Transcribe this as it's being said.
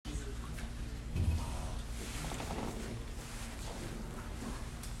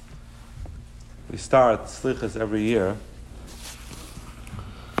We start Slichas every year.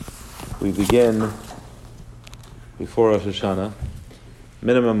 We begin before Rosh Hashanah,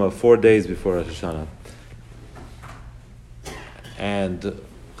 minimum of 4 days before Rosh Hashanah. And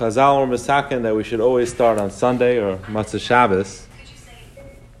Chazal or Mesaken that we should always start on Sunday or Matzah Shabbos,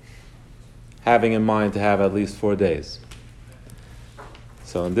 having in mind to have at least 4 days.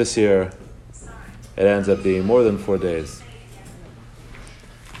 So in this year, it ends up being more than 4 days.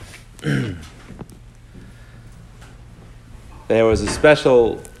 There was a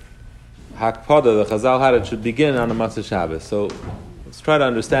special hakpada, the Chazal had it should begin on a Matzah Shabbos. So let's try to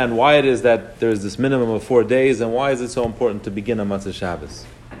understand why it is that there's this minimum of 4 days and why is it so important to begin on Matzah Shabbos.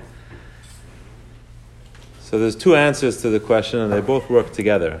 So there's two answers to the question and they both work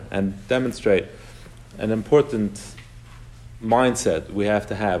together and demonstrate an important mindset we have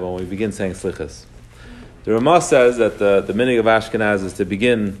to have when we begin saying Slichas. The Ramah says that the minig of Ashkenaz is to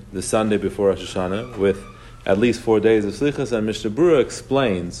begin the Sunday before Rosh Hashanah with at least 4 days of Slichas, and Mishnah Berurah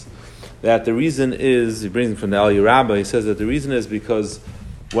explains that the reason is, he brings it from the Aliyah Rabbah, he says that the reason is because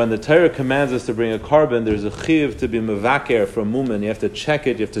when the Torah commands us to bring a carbon, there's a chiv to be mevaker from mumen. You have to check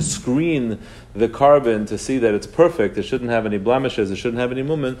it, you have to screen the carbon to see that it's perfect, it shouldn't have any blemishes, it shouldn't have any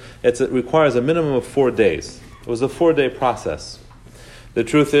mumen. It requires a minimum of 4 days. It was a 4-day process. The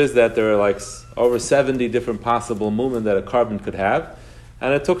truth is that there are like over 70 different possible mumen that a carbon could have,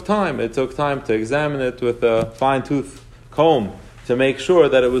 and it took time. It took time to examine it with a fine-tooth comb to make sure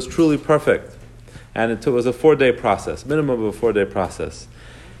that it was truly perfect. And it was a 4-day process, minimum of a 4-day process.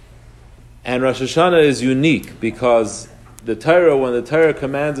 And Rosh Hashanah is unique because the Torah, when the Torah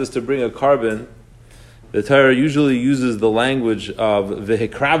commands us to bring a carbon, the Torah usually uses the language of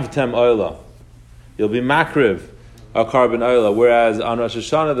v'hikravtem oila. You'll be makriv a carbon oila, whereas on Rosh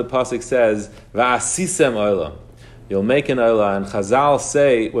Hashanah the pasuk says v'asisem oila. You'll make an oila, and Chazal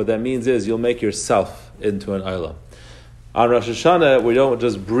say what that means is you'll make yourself into an oila. On Rosh Hashanah, we don't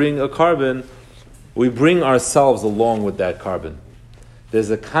just bring a carbon, we bring ourselves along with that carbon. There's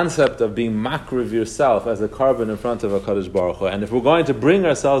a concept of being makriv yourself as a carbon in front of HaKadosh Baruch Hu. And if we're going to bring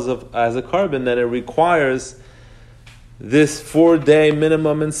ourselves as a carbon, then it requires this 4-day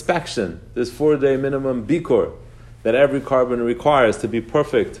minimum inspection, this 4-day minimum bikur that every carbon requires to be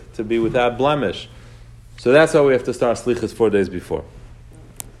perfect, to be without blemish. So that's why we have to start Slichas 4 days before.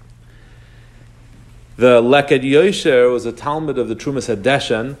 The Leked Yosher was a Talmud of the Trumas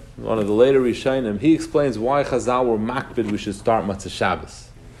Hadeshen, one of the later Rishonim. He explains why Chazal were makbid we should start Matzah Shabbos.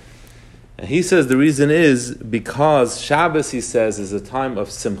 And he says the reason is because Shabbos, he says, is a time of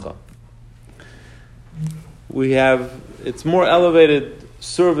simcha. It's more elevated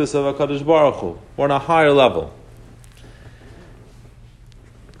service of HaKadosh Baruch Hu. We're on a higher level.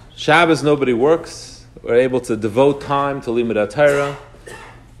 Shabbos, nobody works. We're able to devote time to Limud HaTorah.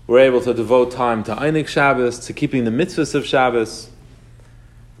 We're able to devote time to Einik Shabbos, to keeping the mitzvahs of Shabbos.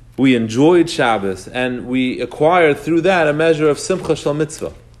 We enjoyed Shabbos, and we acquired through that a measure of Simcha Shal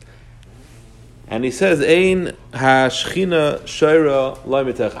Mitzvah. And he says, Ein ha-shchina shoyra lo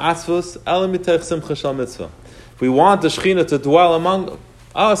mitech asfus, ela mitech Simcha Shal Mitzvah. If we want the Shechina to dwell among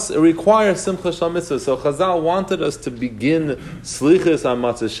us, it requires Simcha Shal Mitzvah. So Chazal wanted us to begin Slichas on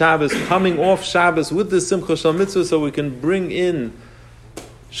Matzah Shabbos, coming off Shabbos with the Simcha Shal Mitzvah, so we can bring in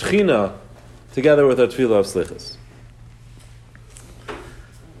Shechina together with our Tefillah of Slichas.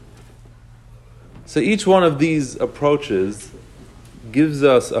 So each one of these approaches gives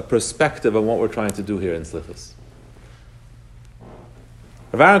us a perspective on what we're trying to do here in Slichas.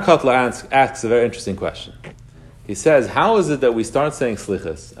 Rav Aaron Kotler asks a very interesting question. He says, how is it that we start saying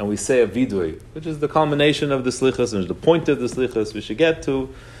Slichas and we say a vidui, which is the culmination of the Slichas and the point of the Slichas we should get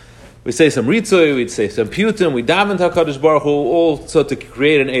to? We say some ritzui, we say some putim, we daven to HaKadosh Baruch Hu, all so to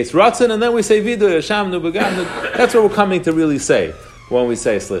create an eis ratzon, and then we say vidui, Hashamnu, Begamnu. That's what we're coming to really say when we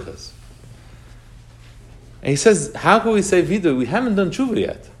say Slichas. And he says, how can we say vidui? We haven't done tshuva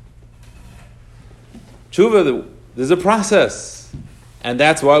yet. Tshuva, there's a process. And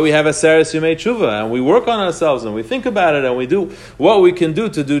that's why we have a Seres Yemei Tshuva, and we work on ourselves, and we think about it, and we do what we can do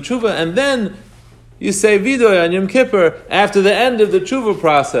to do Tshuva, and then you say Vidui on Yom Kippur after the end of the Tshuva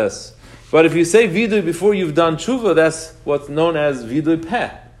process. But if you say Vidui before you've done Tshuva, that's what's known as Vidui Peh.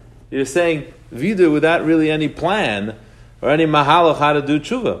 You're saying Vidui without really any plan, or any mahalach how to do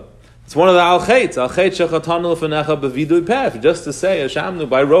Tshuva. It's one of the al-chaitz shechatanu l'fanecha b'vidui peh, just to say Hashamnu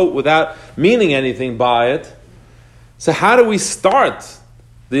by rote without meaning anything by it. So how do we start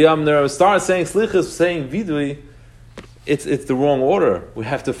start saying Slichas, saying Vidui? It's the wrong order. We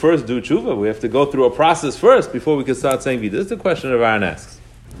have to first do tshuva. We have to go through a process first before we can start saying Vidui. This is the question Rav Aaron asks.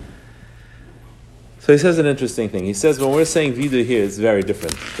 So he says an interesting thing. He says when we're saying Vidu here, it's very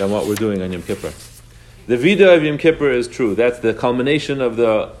different than what we're doing on Yom Kippur. The Vidu of Yom Kippur is true. That's the culmination of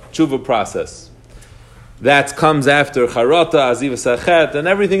the tshuva process. That comes after Charata, Aziva Sachet, and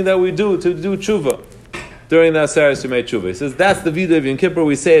everything that we do to do tshuva during the Aseres Yemei Tshuva. He says that's the Vidu of Yom Kippur.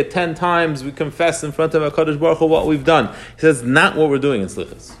 We say it 10 times. We confess in front of HaKadosh Baruch Hu what we've done. He says not what we're doing in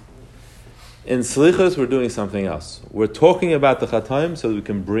Slichas. In Slichas, we're doing something else. We're talking about the Chataim so that we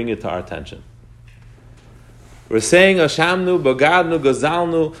can bring it to our attention. We're saying Ashamnu, Bagadnu,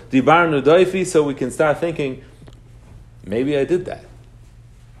 Gazalnu, Dibarnu, Doifi, so we can start thinking, maybe I did that.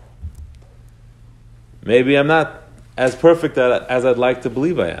 Maybe I'm not as perfect as I'd like to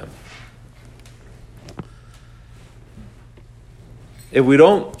believe I am. If we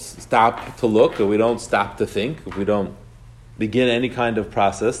don't stop to look, if we don't stop to think, if we don't begin any kind of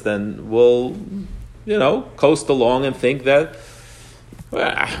process, then we'll, coast along and think that,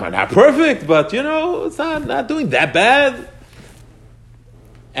 well, we're not perfect, but, it's not doing that bad.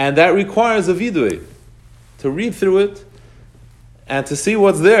 And that requires a vidui, to read through it and to see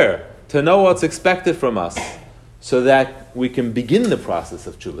what's there, to know what's expected from us, so that we can begin the process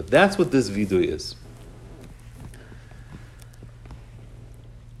of tshuva. That's what this vidui is.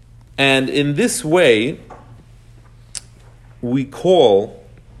 And in this way, we call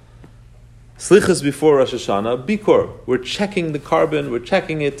Slichas before Rosh Hashanah Bikur. We're checking the carbon, we're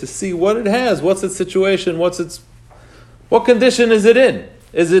checking it to see what it has, what's its situation, what condition is it in?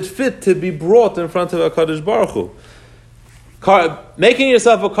 Is it fit to be brought in front of HaKadosh Baruch Hu? Making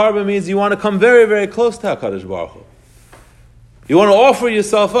yourself a carbon means you want to come very, very close to HaKadosh Baruch Hu. You want to offer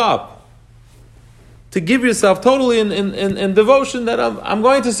yourself up, to give yourself totally in devotion that I'm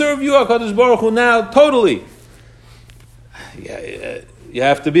going to serve you, HaKadosh Baruch Hu, now, totally. You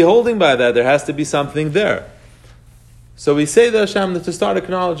have to be holding by that. There has to be something there. So we say the Hashem to start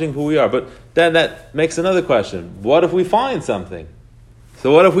acknowledging who we are. But then that makes another question. What if we find something?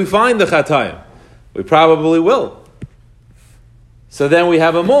 So what if we find the Chatayim? We probably will. So then we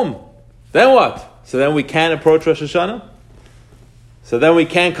have a mum. Then what? So then we can't approach Rosh Hashanah? So then we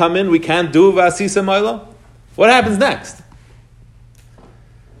can't come in? We can't do Vasisa Maila? What happens next?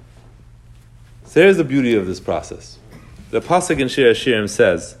 So here's the beauty of this process. The pasuk in Shir Hashirim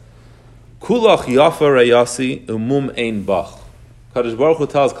says, "Kulach yafa rayasi umum ein bach." Kadosh Baruch Hu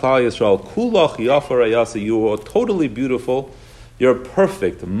tells Klal Yisrael, "Kulach yafa rayasi, you are totally beautiful, you're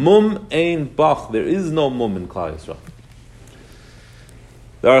perfect. Mum ein bach, there is no mum in Klal Yisrael."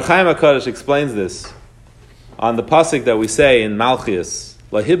 The Or Chaim HaKadosh explains this on the pasuk that we say in Malchias,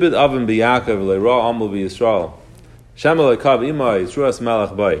 "Lahibid avim b'Yaakov le'ra amul b'Yisrael, Shem elekav imay Yisruas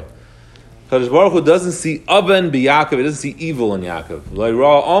melech bay." Kadosh Baruch Hu doesn't see Aven b'Yaakov, he doesn't see evil in Yaakov.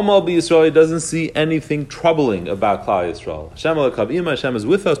 Le'ra amal b'Yisrael, he doesn't see anything troubling about Klal Yisrael. Hashem elakav ima, Hashem is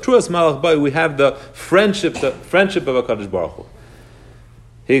with us. Truas malach bay, we have the friendship of HaKadosh Baruch Hu.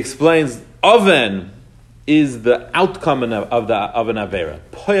 He explains, Aven is the outcome of an Avera.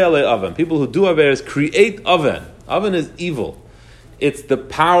 Poyale Aven. People who do Averas create Aven. Aven is evil. It's the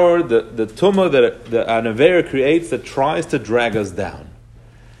power, the tumah that an Avera creates that tries to drag us down.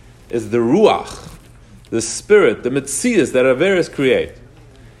 Is the ruach, the spirit, the metzias that Averis create.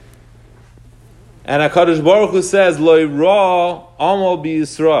 And HaKadosh Baruch Hu says, Lo ra amal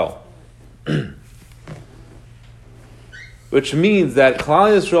b'Yisrael. Which means that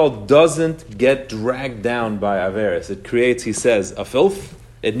Klal Yisrael doesn't get dragged down by Averis. It creates, he says, a filth.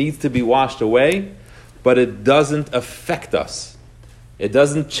 It needs to be washed away, but it doesn't affect us. It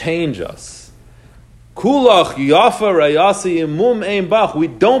doesn't change us. Kulach yafa rayasi imum ein bach. We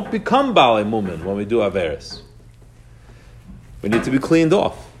don't become Baalei Mumin when we do Averis. We need to be cleaned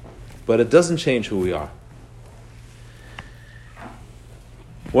off. But it doesn't change who we are.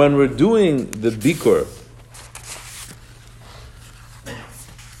 When we're doing the Bikur,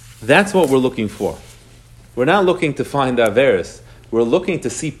 that's what we're looking for. We're not looking to find Averis. We're looking to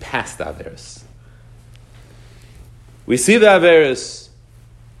see past Averis. We see the Averis.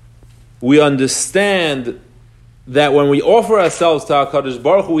 We understand that when we offer ourselves to HaKadosh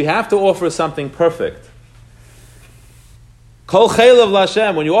Baruch Hu, we have to offer something perfect. Kol chaylev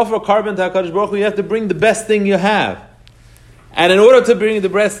l'Hashem. When you offer a carbon to HaKadosh Baruch Hu, you have to bring the best thing you have. And in order to bring the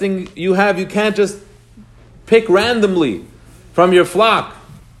best thing you have, you can't just pick randomly from your flock.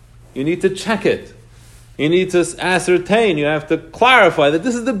 You need to check it. You need to ascertain. You have to clarify that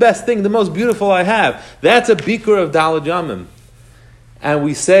this is the best thing, the most beautiful I have. That's a bikur of Daled Yamim. And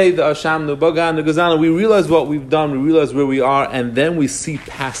we say the Asham, the Bagan, the Gazana, we realize what we've done, we realize where we are, and then we see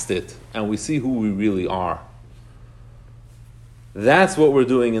past it, and we see who we really are. That's what we're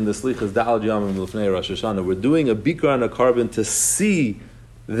doing in the Slichas Daled Yamim L'fnei Rosh Hashanah. We're doing a Bikra and a carbon to see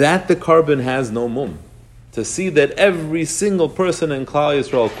that the carbon has no mum. To see that every single person in Klal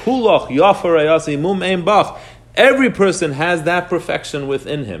Yisrael, kulach yafar ayasi mum ein bach, every person has that perfection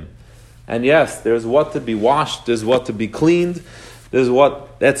within him. And yes, there's what to be washed, there's what to be cleaned, there's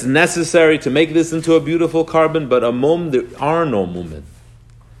what that's necessary to make this into a beautiful carbon, but a mum, there are no mumin.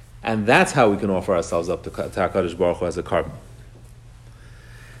 And that's how we can offer ourselves up to HaKadosh Baruch Hu as a carbon.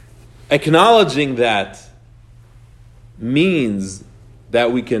 Acknowledging that means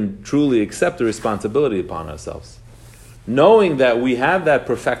that we can truly accept the responsibility upon ourselves. Knowing that we have that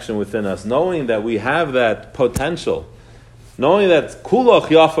perfection within us, knowing that we have that potential, knowing that kulach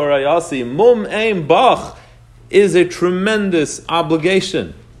yafar ayasi mum ein bach is a tremendous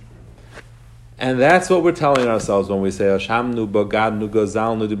obligation. And that's what we're telling ourselves when we say, Hashamnu, Bagadnu,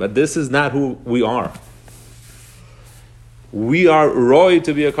 Gazalnu, but this is not who we are. We are roy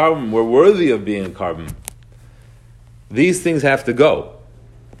to be a carbon. We're worthy of being a carbon. These things have to go.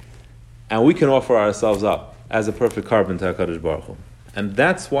 And we can offer ourselves up as a perfect carbon to HaKadosh Baruch Hu. And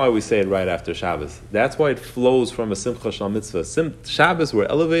that's why we say it right after Shabbos. That's why it flows from a Simcha Shal Mitzvah. Shabbos, we're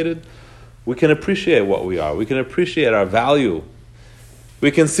elevated. We can appreciate what we are. We can appreciate our value.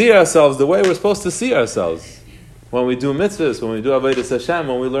 We can see ourselves the way we're supposed to see ourselves. When we do mitzvahs, when we do Avodas Hashem,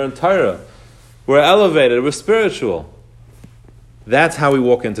 when we learn Torah, we're elevated, we're spiritual. That's how we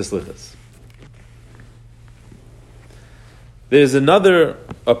walk into Slichas. There's another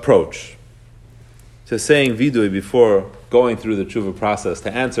approach to saying vidui before going through the tshuva process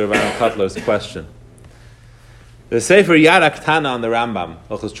to answer Aaron Kotler's question. The Sefer Yad Aktana on the Rambam,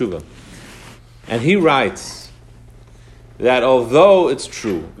 Hilchos Tshuva, and he writes that although it's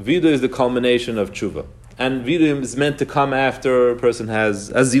true, vidui is the culmination of tshuva, and vidui is meant to come after a person has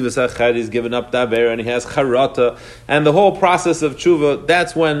azivas achad, he's given up daver, and he has charata, and the whole process of tshuva,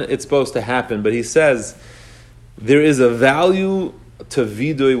 that's when it's supposed to happen. But he says there is a value to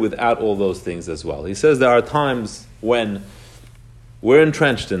vidui without all those things as well. He says there are times when we're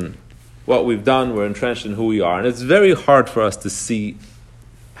entrenched in what we've done, we're entrenched in who we are, and it's very hard for us to see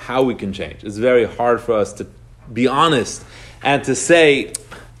how we can change. It's very hard for us to be honest and to say,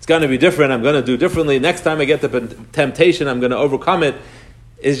 it's going to be different, I'm going to do differently, next time I get the temptation, I'm going to overcome it.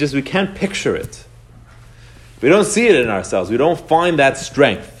 It's just we can't picture it. We don't see it in ourselves. We don't find that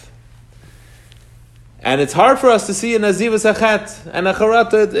strength. And it's hard for us to see in azivas achat and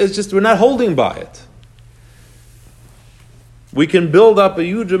acharata. It's just we're not holding by it. We can build up a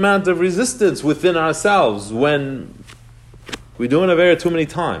huge amount of resistance within ourselves when we do an avera too many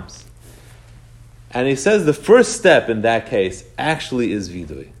times. And he says the first step in that case actually is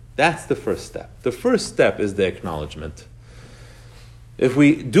vidui. That's the first step. The first step is the acknowledgement. If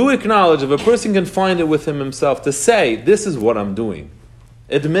we do acknowledge, if a person can find it within himself to say, this is what I'm doing,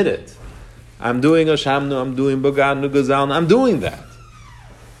 admit it. I'm doing Hashamnu, I'm doing Bagadnu, Gazalnu, I'm doing that.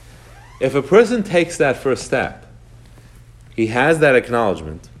 If a person takes that first step, he has that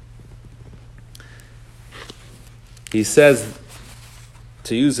acknowledgement. He says,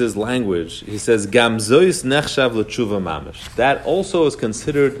 to use his language, he says, Gam zois nechshav l'tshuva mamish. That also is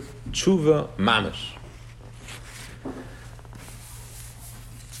considered tshuva mamish.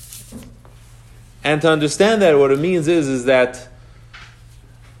 And to understand that, what it means is that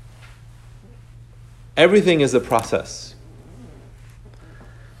everything is a process.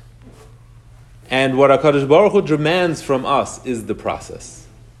 And what HaKadosh Baruch Hu demands from us is the process.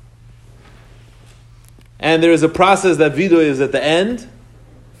 And there is a process that vidui is at the end,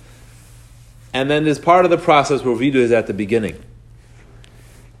 and then there's part of the process where vidui is at the beginning.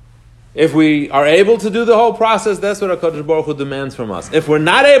 If we are able to do the whole process, that's what HaKadosh Baruch Hu demands from us. If we're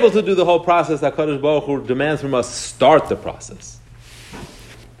not able to do the whole process, HaKadosh Baruch Hu demands from us, start the process.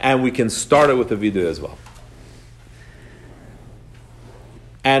 And we can start it with the vidui as well.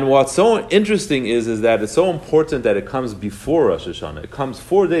 And what's so interesting is that it's so important that it comes before Rosh Hashanah. It comes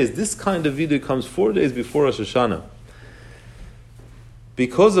 4 days. This kind of vidui comes 4 days before Rosh Hashanah.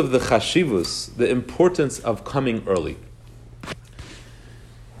 Because of the chashivus, the importance of coming early.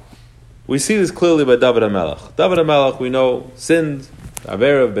 We see this clearly by David HaMelech. David HaMelech, we know, sinned,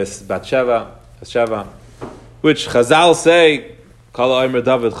 Avera of Bathsheba, which Chazal say, Kala Omer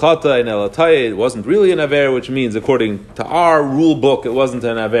David Chata in Elatay, it wasn't really an Avera, which means, according to our rule book, it wasn't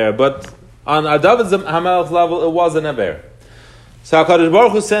an Avera. But on David HaMelech's level, it was an Avera. So HaKadosh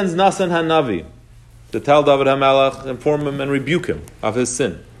Baruch Hu sends Nasan HaNavi to tell David HaMelech, inform him and rebuke him of his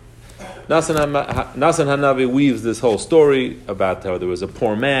sin. Nasan HaNavi weaves this whole story about how there was a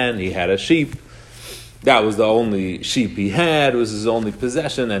poor man, he had a sheep. That was the only sheep he had, it was his only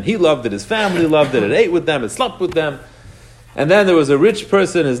possession, and he loved it, his family loved it, it ate with them, it slept with them. And then there was a rich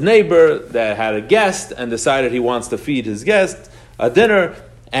person, his neighbor, that had a guest and decided he wants to feed his guest a dinner.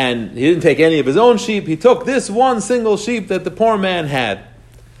 And he didn't take any of his own sheep. He took this one single sheep that the poor man had.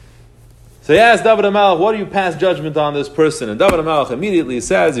 So he asked David HaMelech, what do you pass judgment on this person? And David HaMelech immediately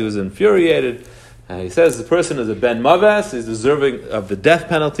says, he was infuriated, and he says the person is a ben maves, he's deserving of the death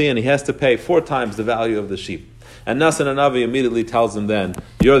penalty, and he has to pay 4 times the value of the sheep. And Nasan HaNavi immediately tells him then,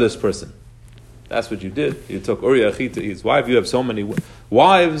 you're this person. That's what you did. You took Uriah Achita, his wife. You have so many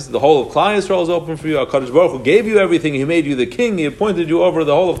wives. The whole of Klal Yisrael is open for you. HaKadosh Baruch Hu gave you everything. He made you the king. He appointed you over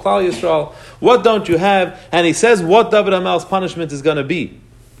the whole of Klal Yisrael. What don't you have? And he says what David HaMelech's punishment is going to be.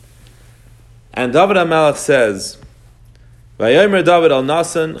 And David HaMelech says, Vayomer David al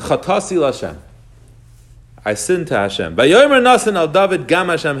Nasan chatasi l'Hashem. I sinned to Hashem. Vayomer Nasan al David gam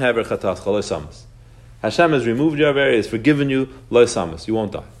Hashem hever chatas lo samas. Hashem has removed your avera, has forgiven you, lo samas. You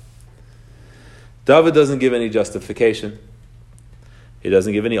won't die. David doesn't give any justification. He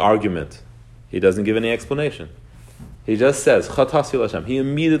doesn't give any argument. He doesn't give any explanation. He just says, Chatasi l'Hashem. He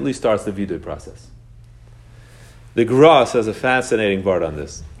immediately starts the vidui process. The Gra says a fascinating word on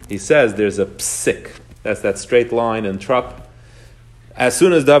this. He says there's a psik. That's that straight line in Trup. As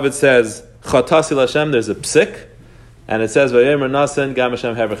soon as David says, Chatasi l'Hashem, there's a psik. And it says, Vayomer Nasan gam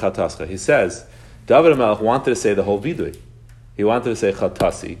Hashem hever chatascha. He says, David HaMelech wanted to say the whole vidui. He wanted to say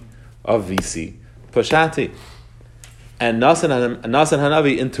Chatasi, Avisi, Pashati. And Nasan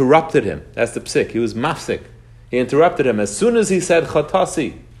HaNavi interrupted him. That's the psik. He was mafsik. He interrupted him. As soon as he said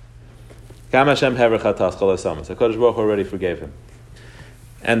Chatasi, Gam Hashem hever chatas chol hasamas. HaKadosh Baruch Hu already forgave him.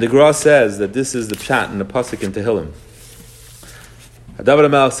 And the Gra says that this is the pshat in the pasuk in Tehillim. David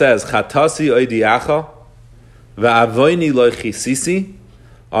HaMelech says, Chatasi oidiacha ve'avoini lo chisisi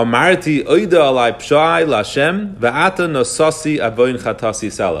amarti oida alai pshai l'Hashem ve'ata nosasi avoin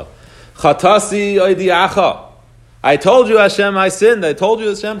chatasi sala. Chatasi oidiacha. I told you, Hashem, I sinned. I told you,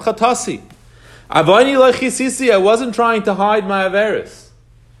 Hashem, chatasi. Avoini lo chisisi. I wasn't trying to hide my averis.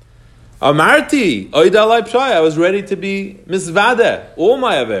 Amarti oida alai pshai. I was ready to be misvade all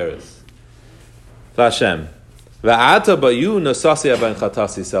my averis. Hashem. Va'ata, but you nosasi avoin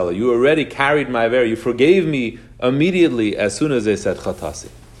chatasi sala. You already carried my aver. You forgave me immediately as soon as they said chatasi.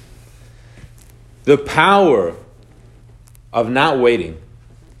 The power of not waiting,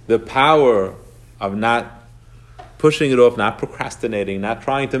 the power of not pushing it off, not procrastinating, not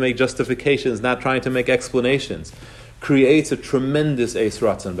trying to make justifications, not trying to make explanations, creates a tremendous Eis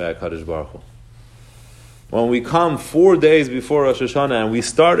Ratzon by HaKadosh Baruch Hu. When we come 4 days before Rosh Hashanah and we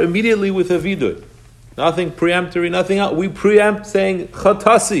start immediately with a vidui, nothing preemptory, nothing else, we preempt saying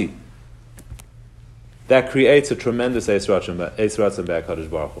Chatasi, that creates a tremendous Eis Ratzon by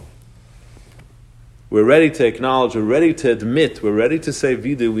HaKadosh Baruch Hu. We're ready to acknowledge, we're ready to admit, we're ready to say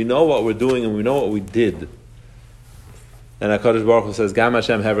vidui, we know what we're doing and we know what we did. And HaKadosh Baruch Hu says, Gam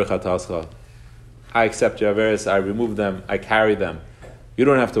Hashem hever chatascha. I accept your averis, I remove them, I carry them. You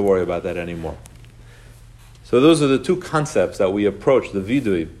don't have to worry about that anymore. So those are the two concepts that we approach the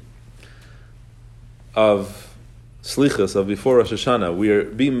vidui of slichus, of before Rosh Hashanah. We are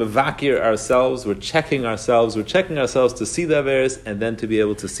being mevakir ourselves, we're checking ourselves to see the averis and then to be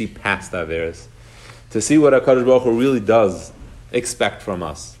able to see past the averis. To see what HaKadosh Baruch Hu really does expect from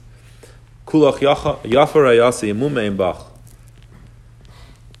us. Kulach yafar ayasi imumein bach.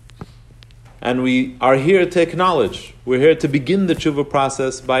 And we are here to acknowledge, we're here to begin the tshuva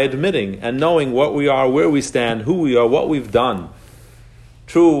process by admitting and knowing what we are, where we stand, who we are, what we've done.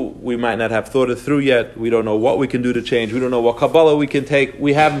 True, we might not have thought it through yet. We don't know what we can do to change. We don't know what Kabbalah we can take.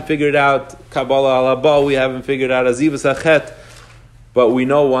 We haven't figured out Kabbalah al-Haba. We haven't figured out Azivas Achet. But we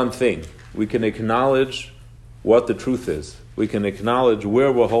know one thing. We can acknowledge what the truth is. We can acknowledge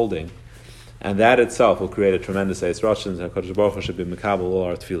where we're holding. And that itself will create a tremendous Eis Ratzon. And HaKadosh Baruch Hu should be mekabel all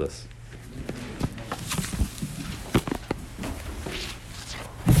our tefillas.